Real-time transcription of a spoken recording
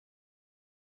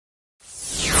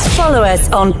Follow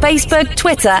us on Facebook,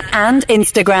 Twitter, and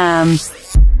Instagram.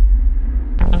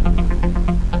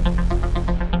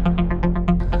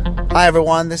 Hi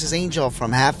everyone, this is Angel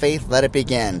from Have Faith, Let It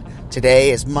Begin.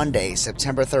 Today is Monday,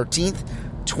 September 13th,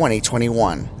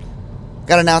 2021.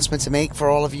 Got an announcement to make for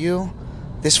all of you.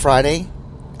 This Friday,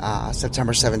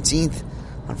 September 17th,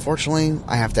 unfortunately,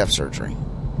 I have to have surgery.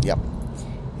 Yep.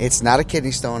 It's not a kidney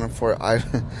stone.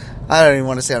 I don't even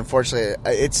want to say unfortunately.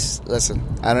 It's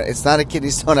not a kidney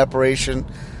stone operation.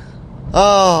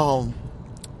 Oh,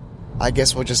 I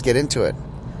guess we'll just get into it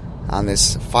on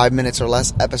this 5 minutes or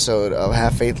less episode of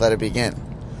Have Faith, Let It Begin.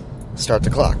 Start the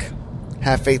clock.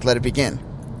 Have Faith, Let It Begin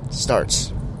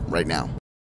starts right now.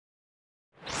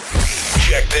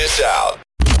 Check this out.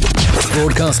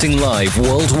 Broadcasting live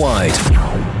worldwide.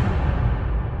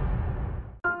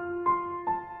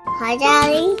 Hi,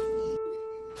 Daddy.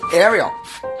 Ariel,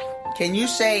 can you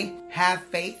say have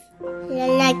faith?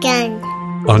 Again.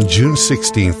 On June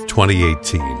 16th,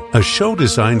 2018, a show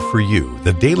designed for you,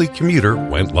 the Daily Commuter,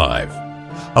 went live.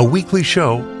 A weekly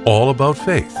show all about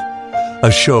faith.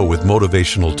 A show with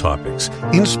motivational topics,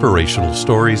 inspirational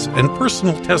stories, and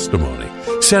personal testimony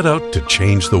set out to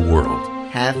change the world.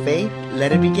 Have faith,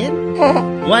 let it begin.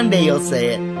 One day you'll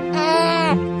say it.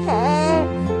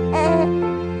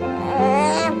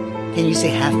 Can you say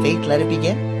have faith, let it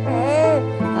begin?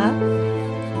 Huh?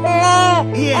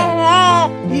 Yeah.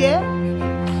 Yeah?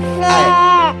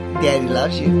 Daddy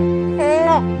loves you.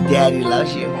 Daddy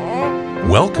loves you.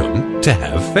 Welcome to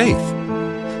Have Faith.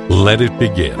 Let it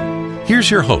begin. Here's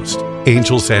your host,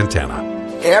 Angel Santana.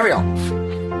 Ariel,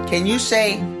 can you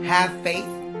say have faith?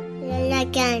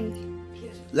 Again.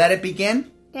 Let it begin.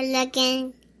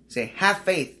 Again. Say have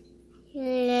faith.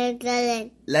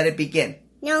 Again. Let it begin.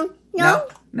 No.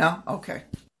 No? Okay.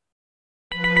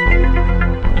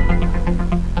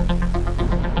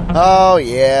 Oh,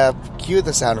 yeah. Cue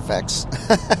the sound effects.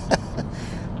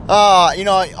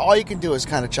 All you can do is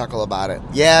kind of chuckle about it.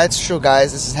 Yeah, it's true,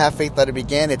 guys. This is Have Faith, Let It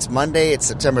Begin. It's Monday. It's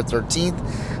September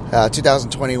 13th,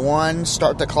 2021.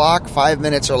 Start the clock. 5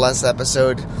 minutes or less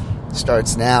episode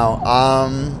starts now.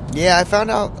 I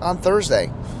found out on Thursday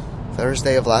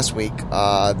of last week,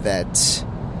 that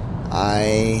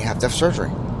I have to have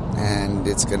surgery. And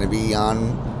it's going to be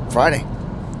on Friday,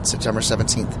 September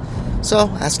 17th. So,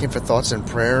 asking for thoughts and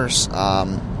prayers.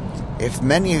 If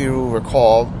many of you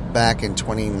recall, back in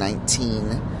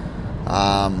 2019,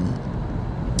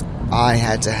 I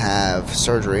had to have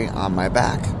surgery on my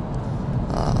back.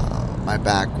 My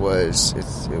back it was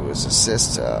a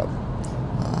cyst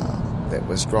that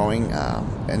was growing,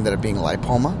 ended up being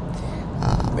lipoma.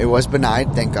 It was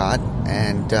benign, thank God,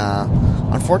 and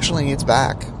unfortunately it's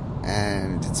back,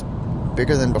 and it's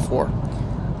bigger than before.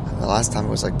 The last time it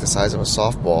was like the size of a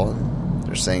softball, and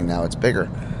they're saying now it's bigger.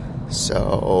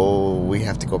 So we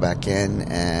have to go back in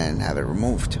and have it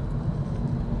removed.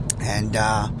 And,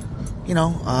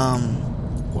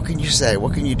 what can you say?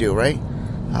 What can you do, right?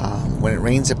 When it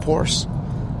rains, it pours.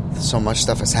 So much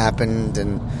stuff has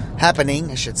happening,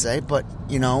 I should say. But,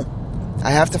 I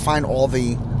have to find all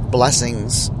the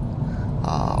blessings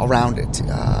around it.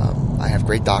 I have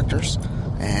great doctors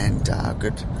and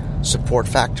good support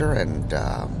factor. And,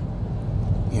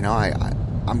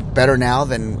 I'm better now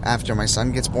than after my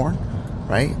son gets born,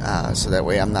 right? So that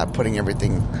way I'm not putting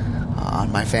everything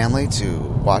on my family to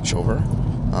watch over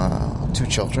 2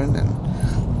 children,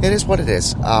 and it is what it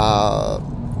is.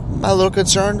 I'm a little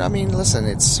concerned. I mean, listen,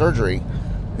 it's surgery.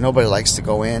 Nobody likes to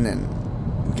go in and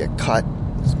get cut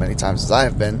as many times as I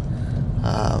have been.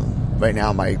 Right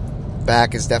now my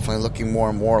back is definitely looking more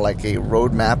and more like a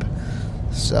road map.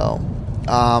 So,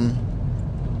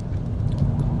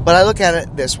 but I look at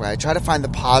it this way. I try to find the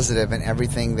positive in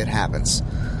everything that happens.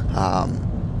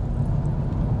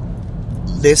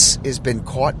 This has been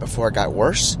caught before it got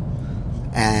worse.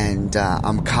 And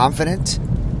I'm confident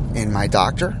in my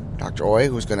doctor, Dr. Oy,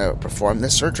 who's going to perform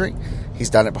this surgery. He's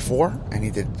done it before, and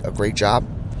he did a great job.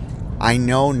 I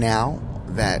know now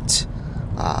that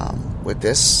with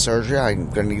this surgery,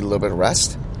 I'm going to need a little bit of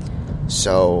rest.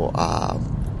 So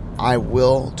I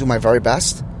will do my very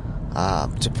best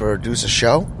to produce a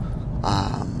show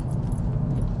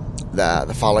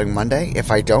the following Monday.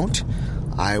 If I don't,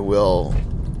 I will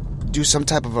do some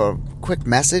type of a quick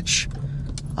message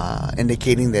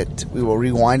indicating that we will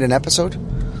rewind an episode.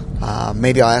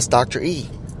 Maybe I'll ask Dr. E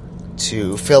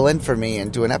to fill in for me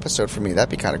and do an episode for me. That'd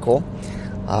be kind of cool.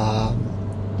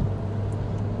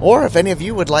 Or if any of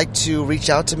you would like to reach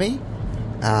out to me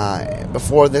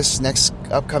before this next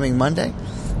upcoming Monday,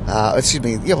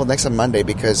 next on Monday,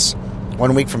 because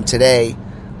 1 week from today,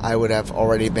 I would have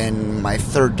already been my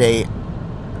 3rd day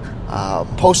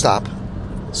post-op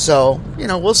So,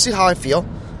 we'll see how I feel.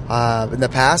 In the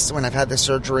past, when I've had this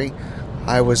surgery,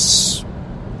 I was,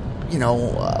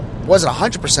 wasn't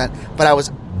 100%, but I was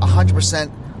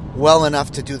 100% well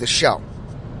enough to do the show.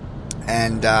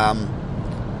 And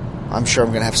I'm sure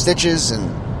I'm going to have stitches and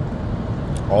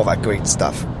all that great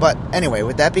stuff. But anyway,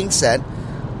 with that being said,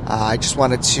 I just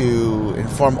wanted to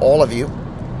inform all of you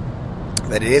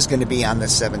that it is going to be on the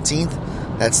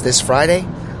 17th. That's this Friday.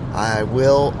 I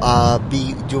will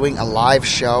be doing a live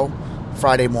show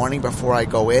Friday morning before I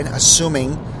go in,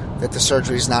 assuming that the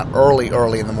surgery is not early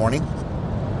in the morning.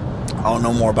 I'll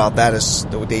know more about that as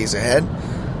the days ahead.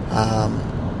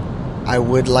 I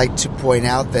would like to point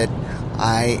out that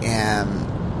I am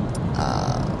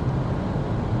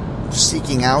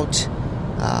seeking out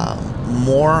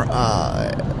more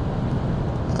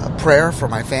prayer for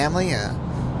my family,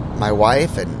 my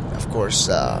wife, and of course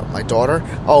my daughter.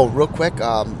 Oh, real quick,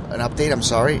 an update. I'm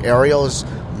sorry. Ariel is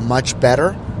much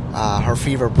better. Her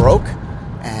fever broke,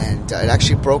 and it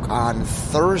actually broke on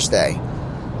Thursday.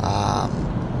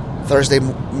 Thursday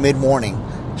mid-morning.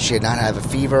 She did not have a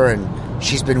fever, and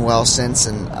she's been well since.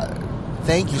 And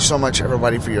thank you so much,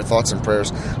 everybody, for your thoughts and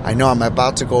prayers. I know I'm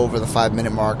about to go over the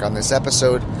 5-minute mark on this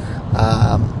episode,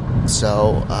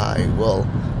 so I will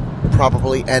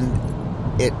probably end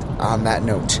it on that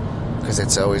note, because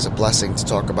it's always a blessing to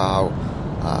talk about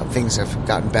how things have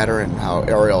gotten better and how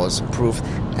Ariel has improved.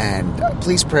 And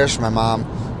please, prayers for my mom.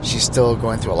 She's still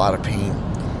going through a lot of pain,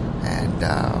 and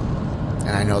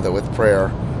I know that with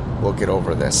prayer we'll get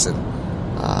over this. And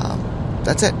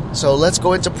that's it. So let's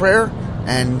go into prayer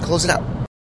and close it out.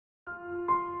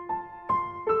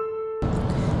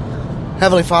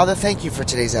 Heavenly Father, thank you for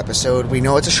today's episode. We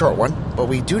know it's a short one, but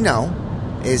we do know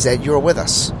is that you're with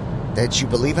us, that you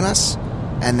believe in us,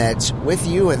 and that with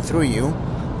you and through you,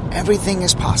 everything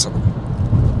is possible.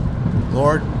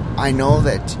 Lord, I know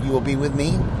that you will be with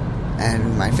me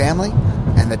and my family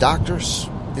and the doctors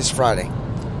this Friday,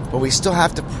 but we still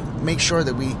have to make sure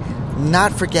that we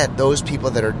not forget those people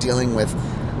that are dealing with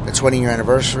the 20-year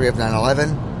anniversary of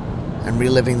 9/11 and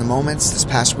reliving the moments this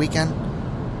past weekend.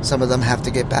 Some of them have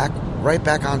to get right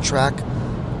back on track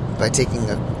by taking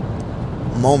a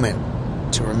moment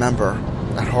to remember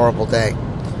that horrible day.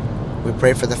 We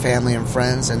pray for the family and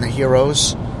friends and the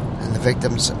heroes and the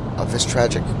victims of this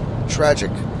tragic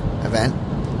event.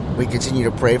 We continue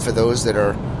to pray for those that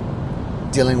are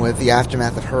dealing with the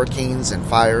aftermath of hurricanes and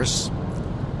fires.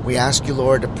 We ask you,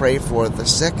 Lord, to pray for the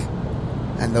sick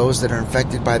and those that are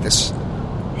infected by this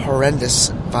horrendous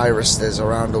virus that is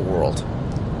around the world.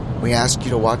 We ask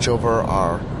you to watch over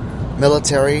our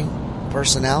military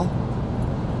personnel,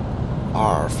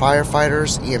 our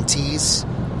firefighters, EMTs,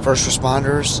 first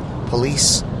responders,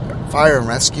 police, fire and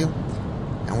rescue.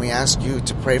 And we ask you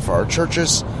to pray for our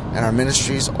churches and our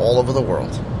ministries all over the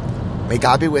world. May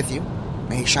God be with you.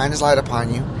 May He shine His light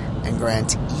upon you and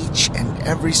grant each and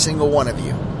every single one of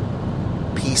you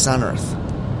peace on earth.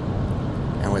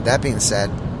 And with that being said,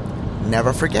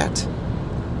 never forget.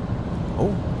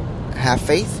 Have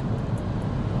faith.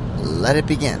 Let it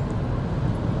begin.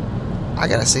 I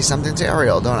gotta say something to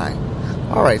Ariel, don't I?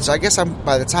 Alright, so I guess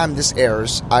by the time this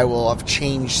airs, I will have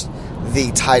changed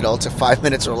the title to 5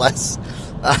 minutes or less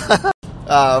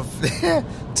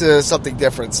to something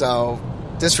different. So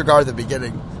disregard the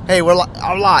beginning. Hey, we're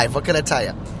live. What can I tell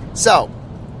you? So,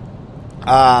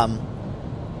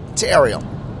 to Ariel,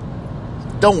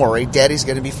 don't worry. Daddy's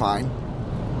going to be fine.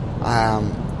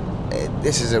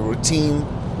 This is a routine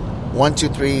 1, 2,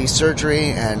 3 surgery,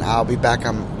 and I'll be back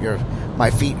on my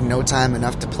feet in no time,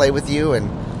 enough to play with you. And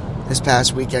this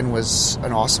past weekend was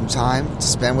an awesome time to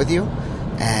spend with you.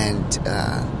 And,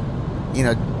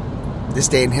 this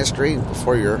day in history,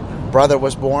 before your brother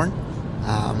was born,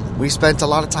 we spent a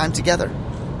lot of time together.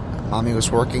 Mommy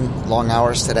was working long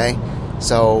hours today,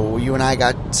 so you and I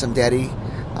got some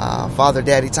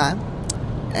father-daddy time,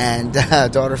 and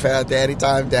daughter-daddy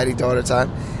time, daddy-daughter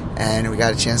time, and we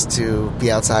got a chance to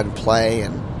be outside and play.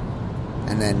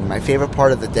 And then my favorite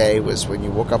part of the day was when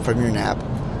you woke up from your nap,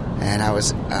 and I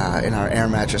was in our air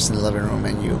mattress in the living room,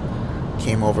 and you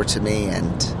came over to me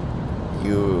and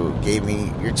you gave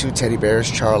me your 2 teddy bears,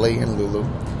 Charlie and Lulu,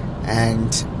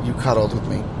 and you cuddled with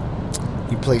me.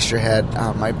 You placed your head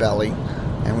on my belly,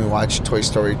 and we watched Toy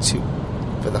Story 2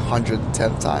 for the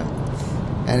 110th time.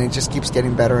 And it just keeps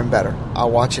getting better and better.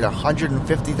 I'll watch it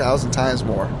 150,000 times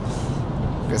more,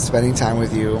 because spending time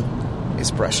with you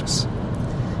is precious.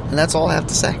 And that's all I have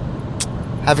to say.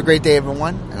 Have a great day,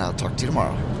 everyone, and I'll talk to you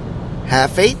tomorrow.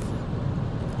 Have faith.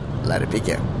 Let it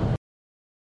begin.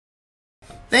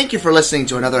 Thank you for listening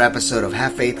to another episode of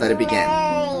Have Faith, Let It Begin.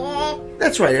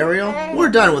 That's right, Ariel. We're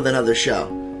done with another show.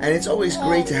 And it's always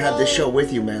great to have this show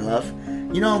with you, my love.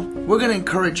 You know, we're going to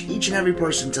encourage each and every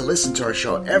person to listen to our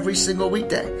show every single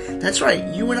weekday. That's right,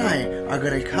 you and I are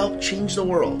going to help change the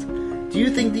world. Do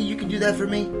you think that you can do that for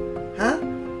me? Huh?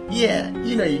 Yeah,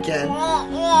 you know you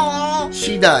can.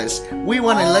 She does. We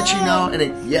want to let you know,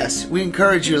 and yes, we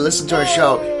encourage you to listen to our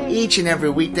show each and every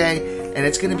weekday, and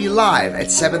it's going to be live at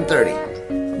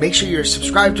 7:30. Make sure you're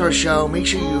subscribed to our show. Make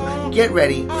sure you get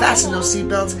ready, fasten those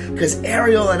seatbelts, because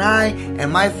Ariel and I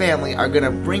and my family are going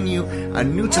to bring you a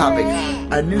new topic,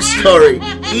 a new story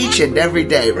each and every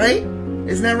day, right?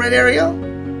 Isn't that right, Ariel?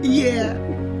 Yeah.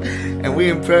 And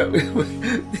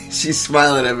she's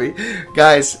smiling at me.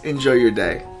 Guys, enjoy your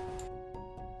day.